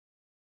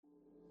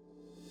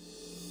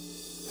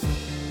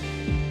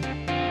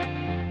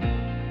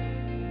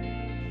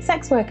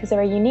Sex workers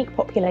are a unique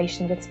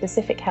population with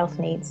specific health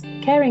needs.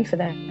 Caring for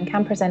them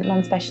can present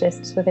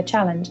non-specialists with a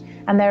challenge,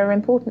 and there are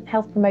important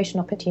health promotion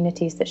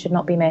opportunities that should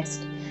not be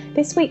missed.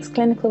 This week's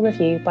clinical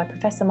review by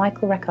Professor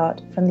Michael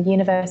Reckart from the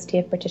University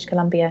of British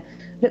Columbia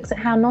looks at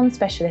how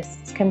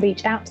non-specialists can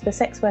reach out to the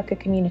sex worker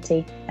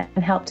community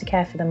and help to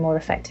care for them more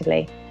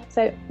effectively.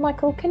 So,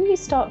 Michael, can you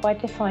start by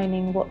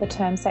defining what the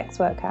term sex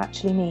worker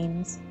actually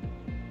means?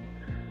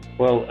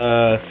 Well,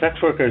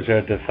 sex workers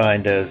are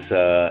defined as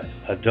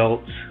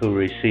adults who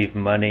receive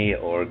money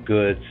or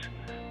goods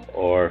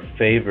or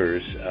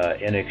favors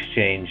in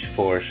exchange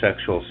for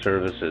sexual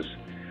services.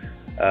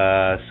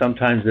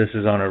 Sometimes this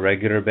is on a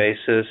regular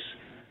basis.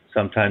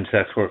 Sometimes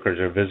sex workers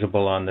are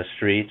visible on the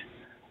street.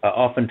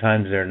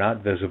 Oftentimes they're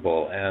not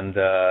visible, and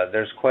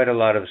there's quite a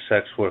lot of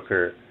sex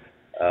worker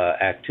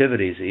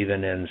activities,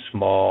 even in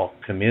small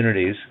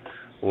communities,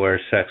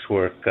 where sex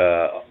work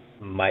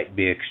might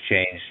be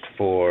exchanged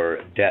for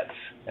debts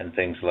and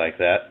things like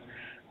that.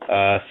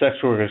 Sex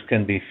workers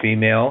can be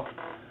female,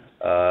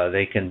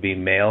 they can be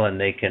male, and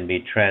they can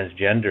be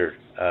transgender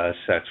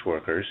sex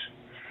workers.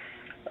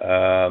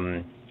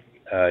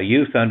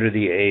 Youth under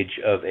the age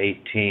of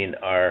 18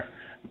 are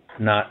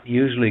not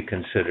usually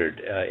considered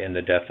in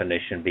the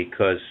definition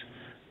because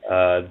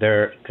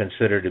they're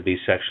considered to be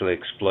sexually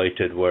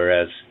exploited,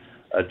 whereas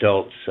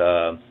adults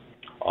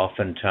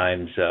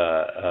oftentimes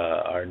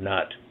are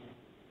not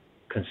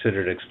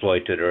considered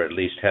exploited, or at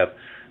least have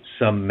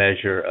some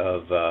measure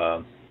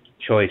of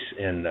choice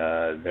in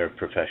their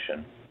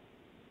profession.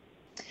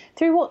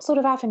 Through what sort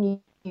of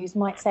avenues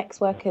might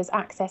sex workers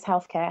access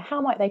healthcare? How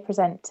might they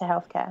present to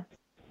healthcare?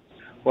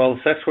 Well,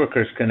 sex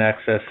workers can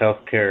access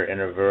healthcare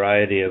in a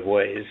variety of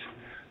ways.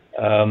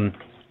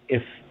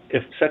 If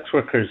sex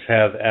workers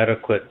have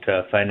adequate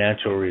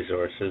financial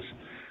resources,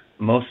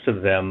 most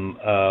of them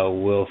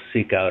will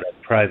seek out a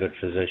private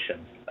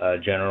physician, a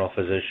general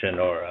physician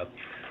or a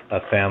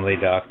family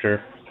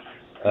doctor,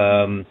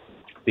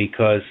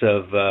 because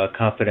of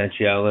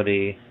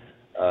confidentiality.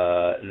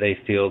 They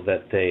feel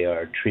that they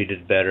are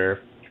treated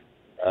better.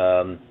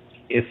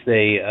 If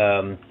they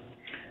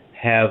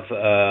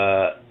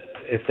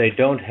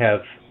don't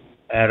have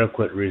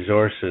adequate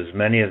resources,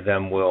 many of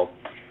them will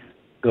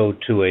go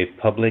to a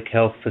public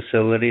health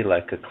facility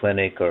like a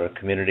clinic or a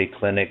community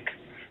clinic,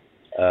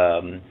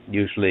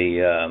 usually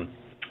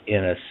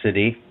in a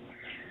city.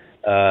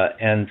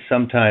 And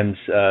sometimes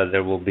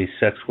there will be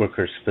sex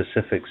worker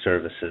specific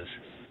services.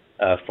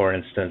 For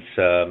instance,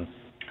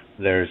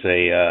 there's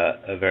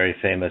a very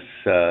famous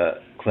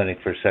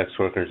clinic for sex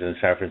workers in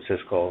San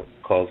Francisco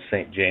called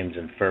St. James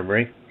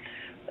Infirmary,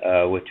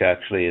 which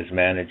actually is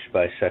managed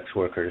by sex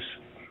workers.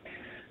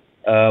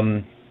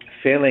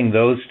 Failing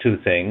those two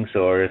things,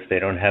 or if they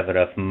don't have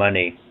enough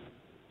money,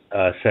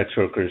 sex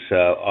workers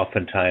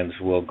oftentimes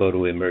will go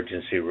to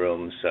emergency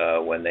rooms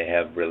when they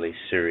have really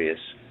serious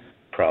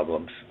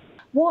problems.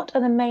 What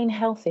are the main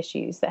health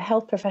issues that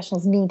health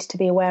professionals need to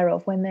be aware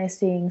of when they're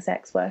seeing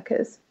sex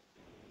workers?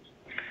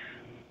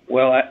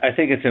 Well, I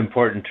think it's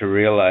important to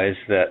realize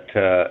that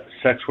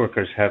sex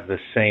workers have the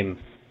same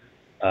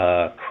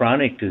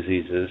chronic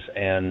diseases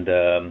and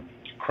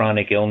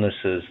chronic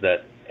illnesses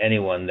that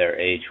anyone their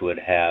age would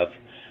have.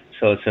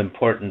 So it's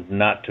important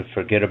not to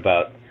forget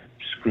about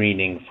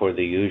screening for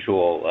the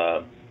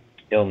usual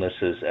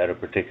illnesses at a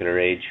particular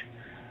age.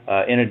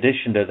 In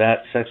addition to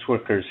that, sex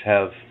workers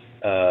have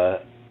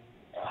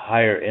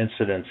higher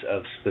incidence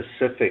of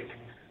specific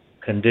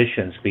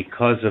conditions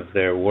because of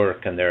their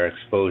work and their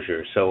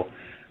exposure. So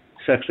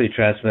sexually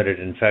transmitted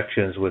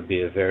infections would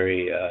be a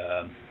very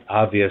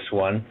obvious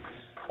one.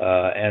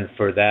 And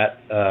for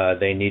that,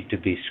 they need to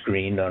be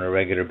screened on a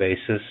regular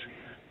basis.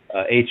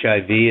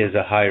 HIV is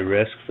a high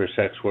risk for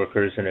sex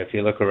workers, and if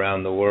you look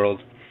around the world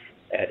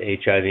at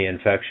HIV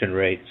infection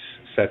rates,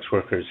 sex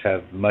workers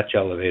have much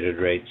elevated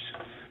rates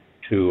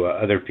to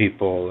other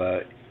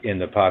people in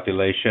the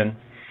population.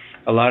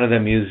 A lot of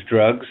them use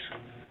drugs,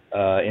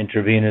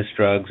 intravenous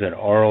drugs and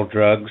oral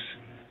drugs.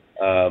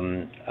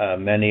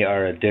 Many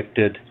are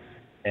addicted,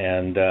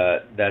 and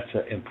that's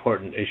an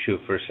important issue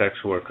for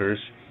sex workers.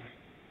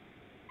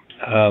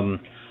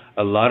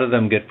 A lot of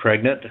them get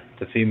pregnant.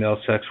 The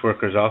female sex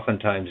workers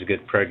oftentimes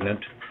get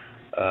pregnant.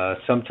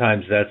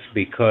 Sometimes that's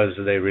because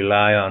they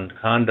rely on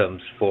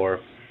condoms for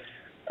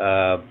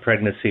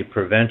pregnancy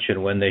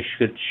prevention when they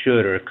should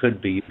or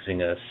could be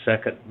using a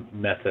second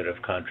method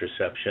of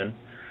contraception.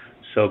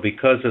 So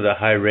because of the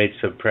high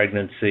rates of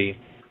pregnancy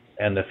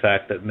and the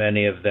fact that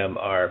many of them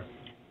are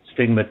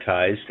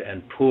stigmatized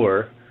and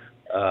poor,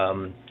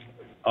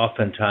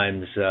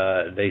 oftentimes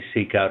they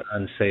seek out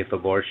unsafe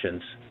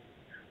abortions.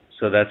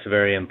 So that's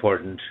very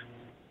important.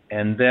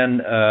 And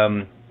then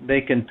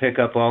they can pick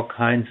up all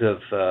kinds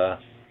of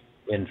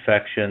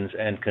infections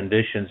and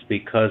conditions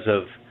because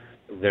of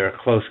their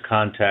close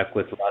contact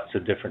with lots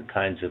of different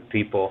kinds of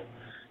people.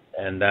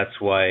 And that's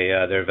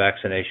why their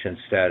vaccination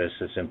status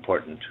is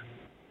important.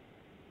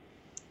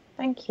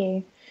 Thank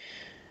you.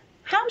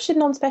 How should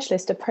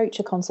non-specialists approach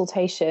a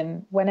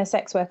consultation when a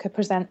sex worker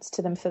presents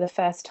to them for the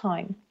first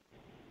time?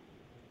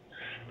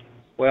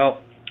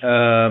 Well,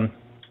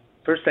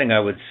 First thing I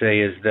would say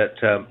is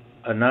that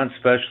a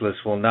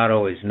non-specialist will not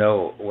always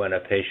know when a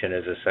patient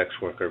is a sex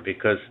worker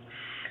because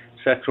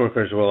sex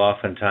workers will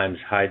oftentimes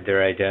hide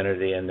their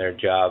identity and their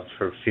job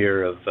for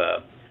fear of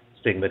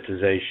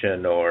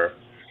stigmatization or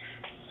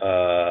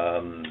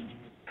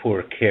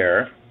poor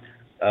care.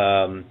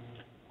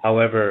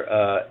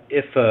 However,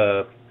 if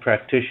a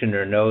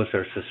practitioner knows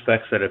or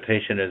suspects that a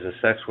patient is a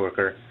sex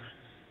worker,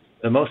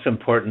 the most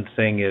important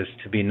thing is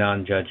to be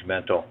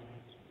non-judgmental.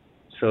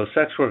 So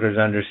sex workers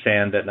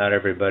understand that not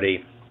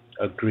everybody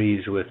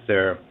agrees with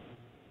their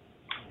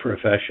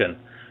profession,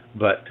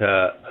 but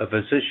a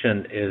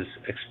physician is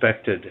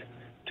expected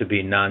to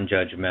be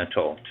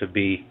non-judgmental, to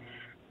be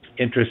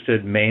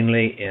interested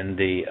mainly in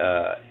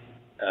the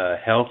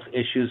health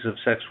issues of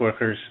sex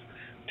workers,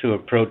 to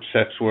approach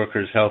sex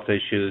workers' health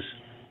issues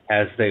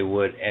as they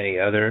would any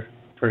other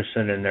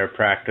person in their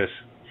practice,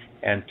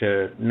 and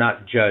to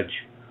not judge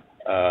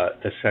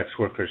the sex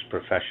worker's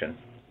profession.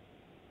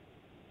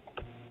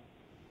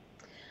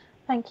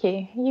 Thank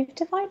you. You've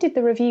divided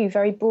the review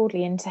very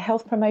broadly into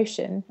health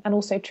promotion and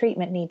also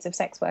treatment needs of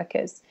sex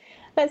workers.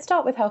 Let's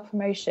start with health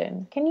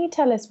promotion. Can you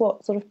tell us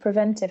what sort of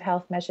preventive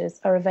health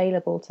measures are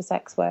available to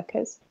sex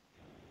workers?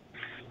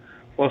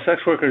 Well,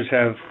 sex workers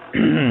have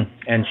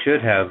and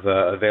should have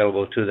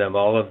available to them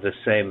all of the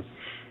same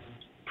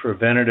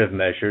preventative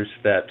measures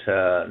that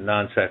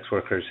non-sex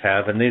workers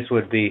have, and these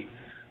would be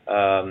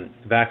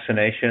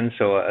vaccination.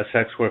 So a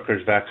sex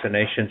worker's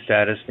vaccination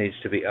status needs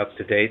to be up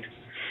to date.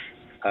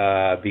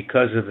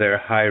 Because of their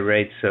high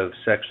rates of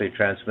sexually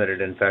transmitted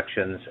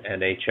infections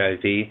and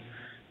HIV,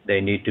 they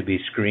need to be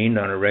screened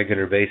on a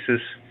regular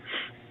basis.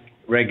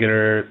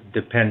 Regular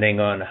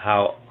depending on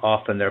how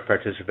often they're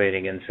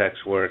participating in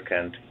sex work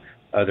and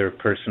other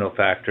personal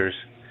factors.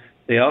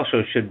 They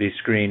also should be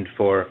screened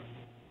for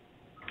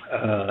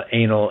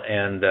anal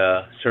and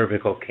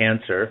cervical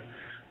cancer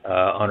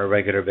on a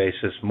regular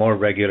basis, more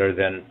regular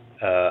than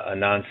a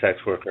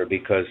non-sex worker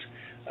because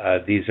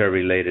these are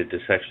related to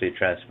sexually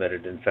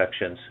transmitted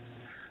infections.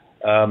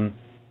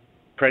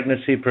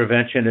 Pregnancy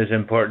prevention is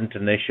important,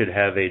 and they should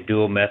have a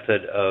dual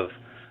method of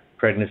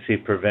pregnancy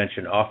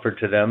prevention offered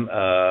to them,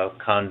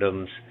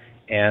 condoms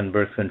and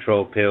birth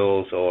control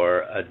pills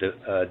or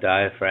a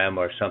diaphragm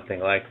or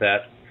something like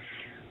that.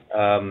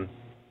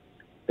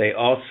 They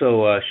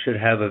also should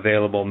have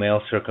available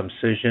male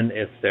circumcision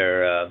if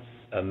they're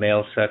a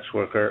male sex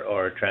worker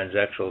or a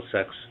transsexual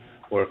sex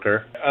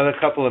worker. A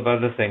couple of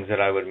other things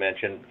that I would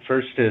mention.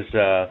 First is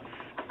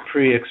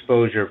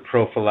pre-exposure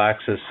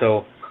prophylaxis.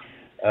 So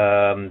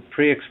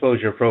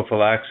pre-exposure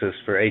prophylaxis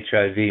for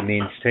HIV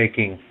means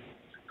taking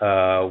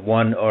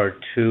one or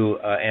two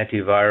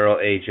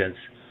antiviral agents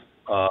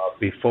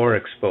before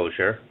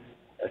exposure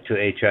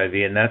to HIV,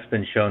 and that's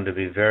been shown to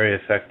be very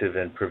effective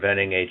in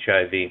preventing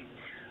HIV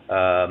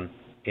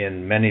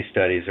in many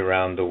studies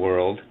around the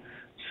world.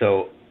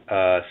 So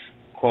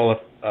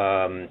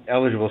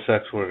eligible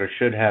sex workers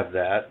should have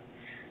that.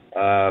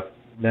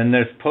 Then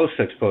there's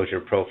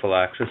post-exposure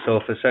prophylaxis. So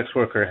if a sex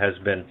worker has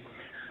been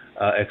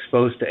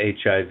exposed to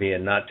HIV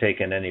and not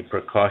taken any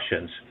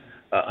precautions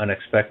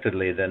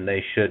unexpectedly, then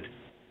they should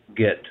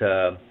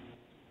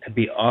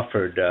be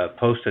offered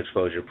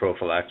post-exposure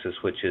prophylaxis,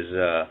 which is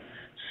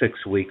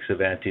 6 weeks of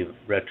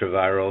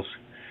antiretrovirals.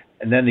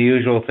 And then the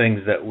usual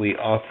things that we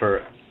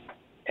offer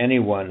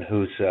anyone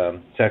who's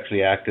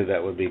sexually active,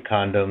 that would be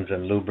condoms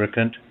and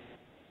lubricant.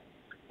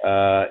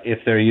 If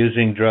they're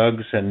using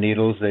drugs and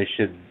needles, they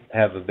should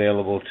have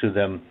available to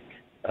them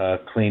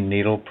clean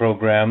needle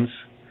programs.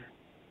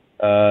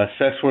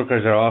 Sex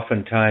workers are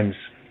oftentimes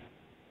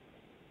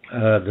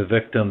the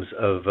victims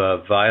of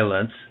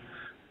violence,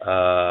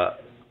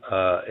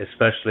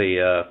 especially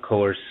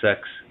coerced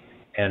sex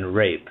and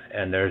rape,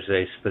 and there's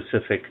a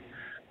specific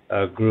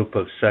group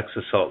of sex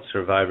assault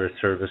survivor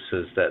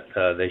services that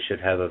they should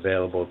have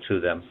available to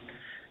them.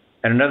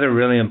 And another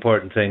really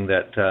important thing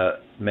that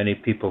many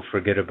people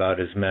forget about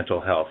is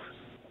mental health.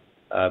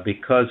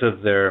 Because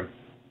of their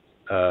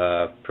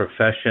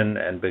profession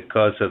and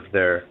because of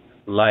their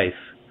life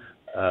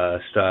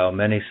style,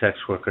 many sex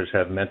workers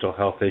have mental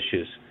health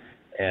issues,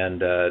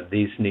 and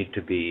these need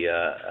to be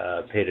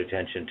paid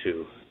attention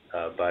to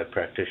by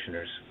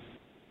practitioners.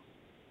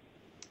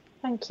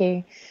 Thank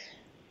you.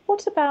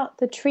 What about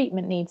the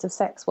treatment needs of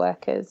sex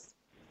workers?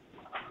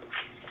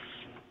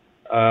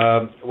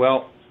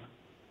 Well,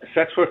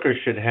 sex workers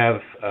should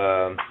have,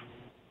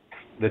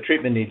 the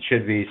treatment needs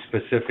should be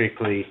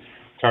specifically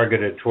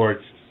targeted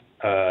towards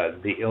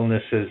the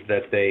illnesses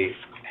that they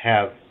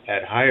have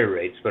at higher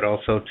rates, but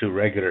also to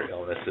regular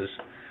illnesses.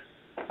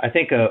 I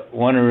think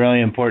one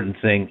really important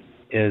thing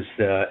is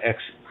the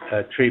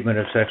treatment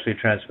of sexually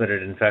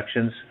transmitted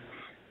infections.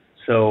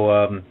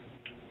 So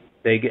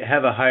they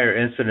have a higher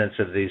incidence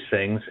of these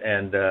things,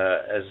 and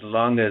as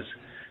long as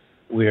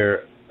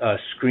we're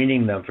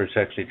screening them for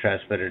sexually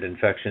transmitted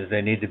infections,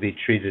 they need to be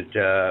treated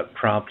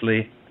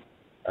promptly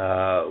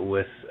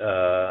with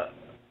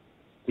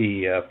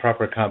the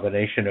proper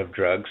combination of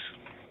drugs.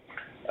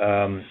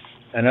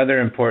 Another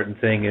important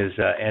thing is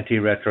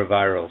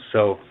antiretrovirals.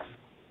 So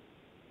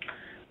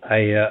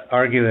I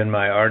argue in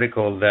my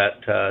article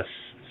that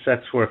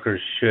sex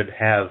workers should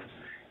have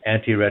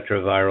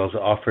antiretrovirals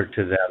offered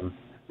to them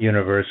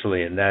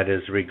universally, and that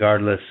is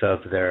regardless of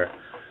their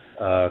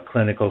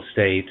clinical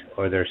state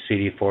or their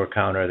CD4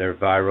 count or their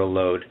viral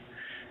load.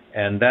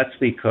 And that's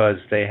because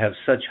they have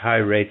such high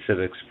rates of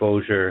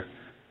exposure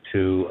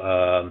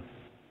to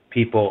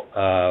people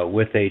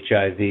with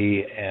HIV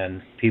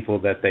and people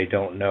that they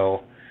don't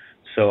know.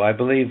 So I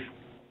believe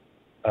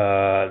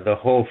the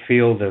whole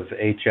field of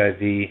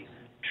HIV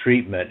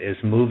treatment is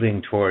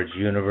moving towards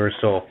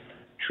universal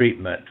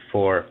treatment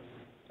for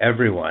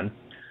everyone.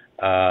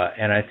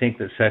 And I think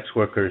that sex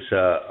workers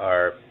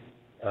are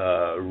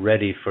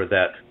ready for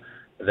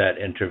that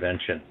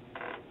intervention.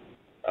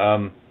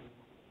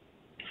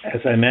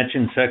 As I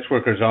mentioned, sex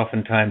workers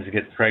oftentimes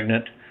get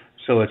pregnant,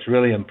 so it's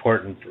really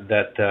important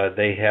that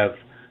they have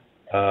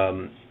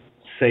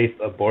safe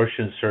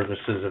abortion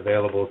services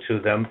available to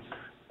them.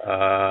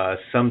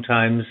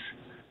 Sometimes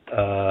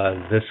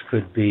this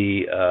could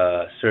be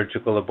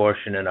surgical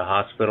abortion in a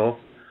hospital.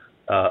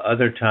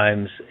 Other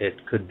times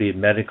it could be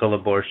medical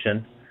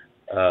abortion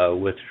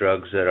with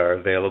drugs that are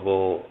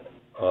available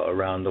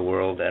around the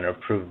world and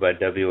approved by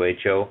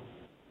WHO.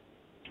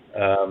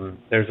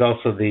 There's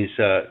also these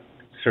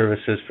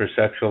services for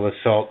sexual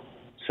assault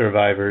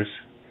survivors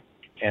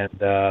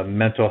and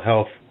mental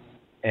health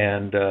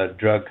and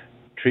drug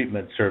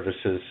treatment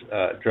services,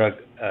 drug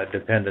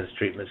dependence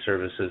treatment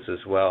services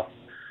as well.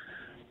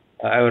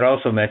 I would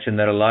also mention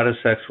that a lot of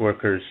sex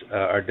workers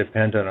are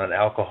dependent on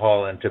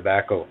alcohol and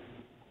tobacco,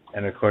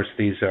 and of course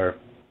these are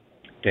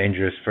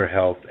dangerous for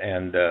health,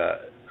 and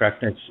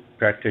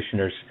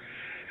practitioners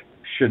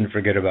shouldn't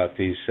forget about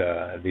these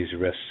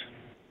risks.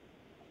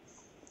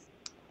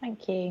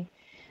 Thank you.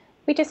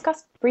 We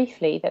discussed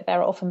briefly that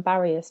there are often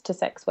barriers to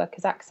sex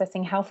workers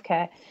accessing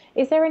healthcare.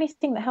 Is there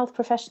anything that health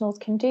professionals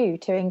can do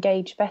to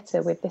engage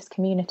better with this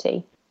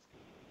community?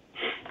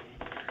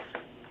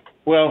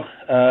 Well,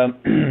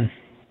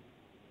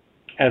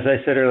 as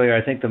I said earlier,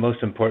 I think the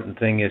most important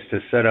thing is to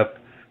set up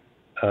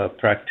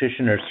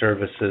practitioner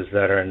services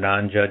that are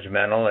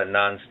non-judgmental and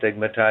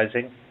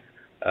non-stigmatizing,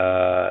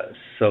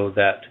 so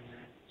that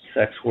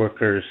sex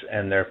workers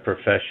and their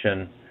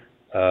profession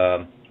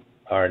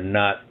are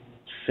not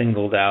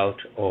singled out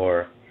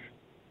or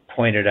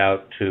pointed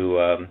out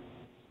to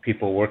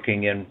people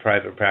working in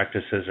private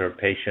practices or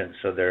patients,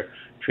 so they're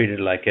treated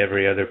like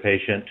every other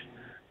patient.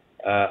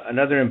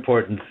 Another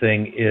important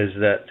thing is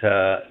that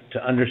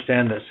to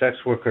understand that sex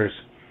workers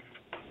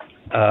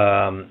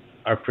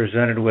are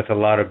presented with a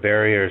lot of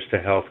barriers to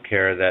health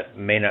care that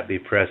may not be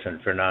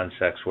present for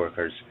non-sex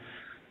workers.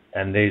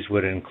 And these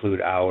would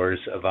include hours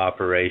of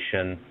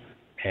operation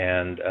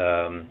and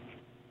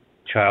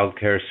child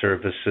care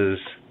services,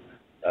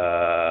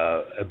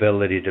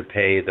 ability to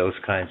pay, those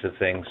kinds of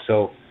things.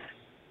 So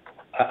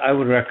I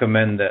would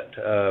recommend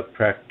that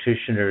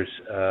practitioners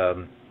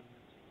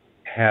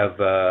have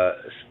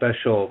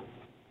special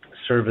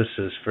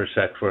services for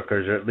sex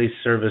workers, or at least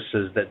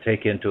services that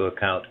take into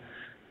account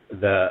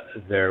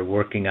their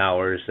working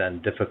hours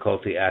and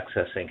difficulty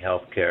accessing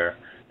health care,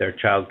 their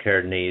child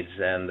care needs,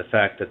 and the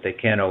fact that they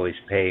can't always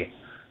pay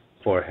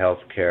for health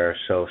care.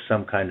 So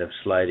some kind of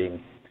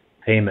sliding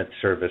payment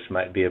service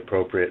might be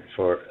appropriate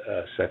for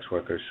sex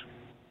workers.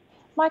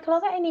 Michael,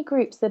 are there any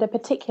groups that are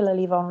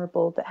particularly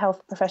vulnerable that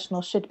health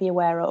professionals should be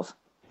aware of?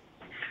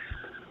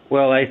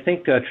 Well, I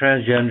think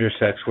transgender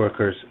sex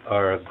workers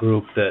are a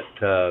group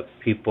that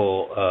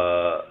people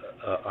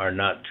are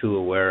not too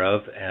aware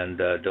of and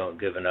don't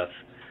give enough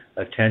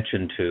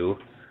attention to.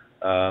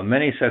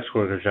 Many sex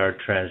workers are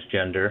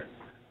transgender.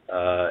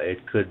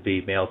 It could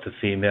be male to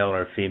female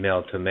or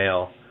female to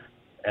male.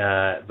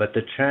 But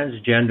the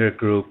transgender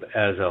group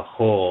as a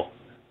whole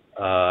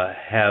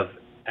have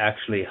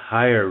actually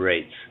higher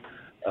rates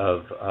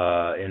of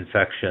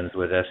infections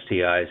with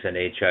STIs and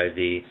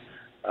HIV,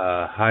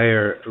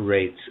 higher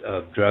rates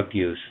of drug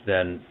use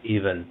than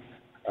even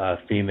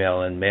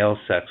female and male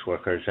sex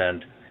workers.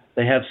 And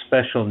they have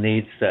special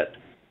needs that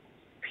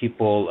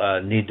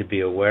people need to be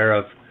aware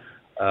of.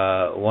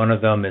 One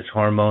of them is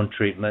hormone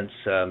treatments.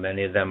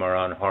 Many of them are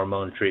on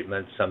hormone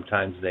treatments.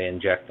 Sometimes they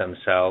inject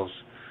themselves,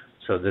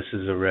 so this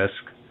is a risk.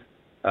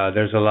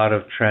 There's a lot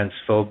of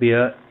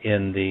transphobia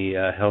in the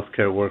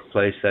healthcare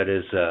workplace, that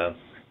is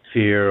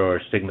fear or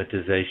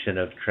stigmatization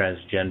of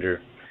transgender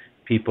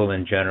people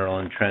in general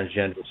and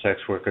transgender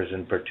sex workers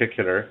in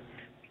particular.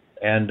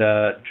 And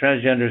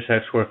transgender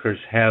sex workers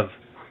have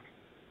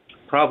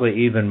probably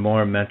even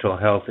more mental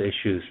health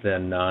issues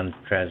than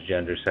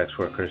non-transgender sex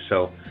workers.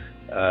 So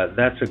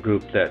that's a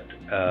group that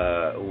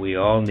we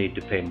all need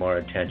to pay more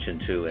attention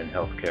to in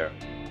healthcare.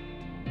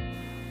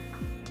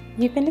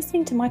 You've been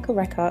listening to Michael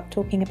Reckart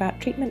talking about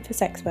treatment for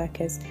sex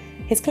workers.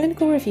 His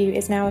clinical review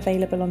is now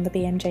available on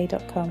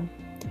thebmj.com.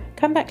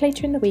 Come back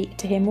later in the week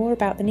to hear more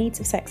about the needs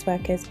of sex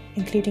workers,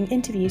 including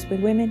interviews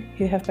with women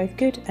who have both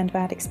good and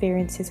bad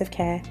experiences of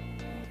care.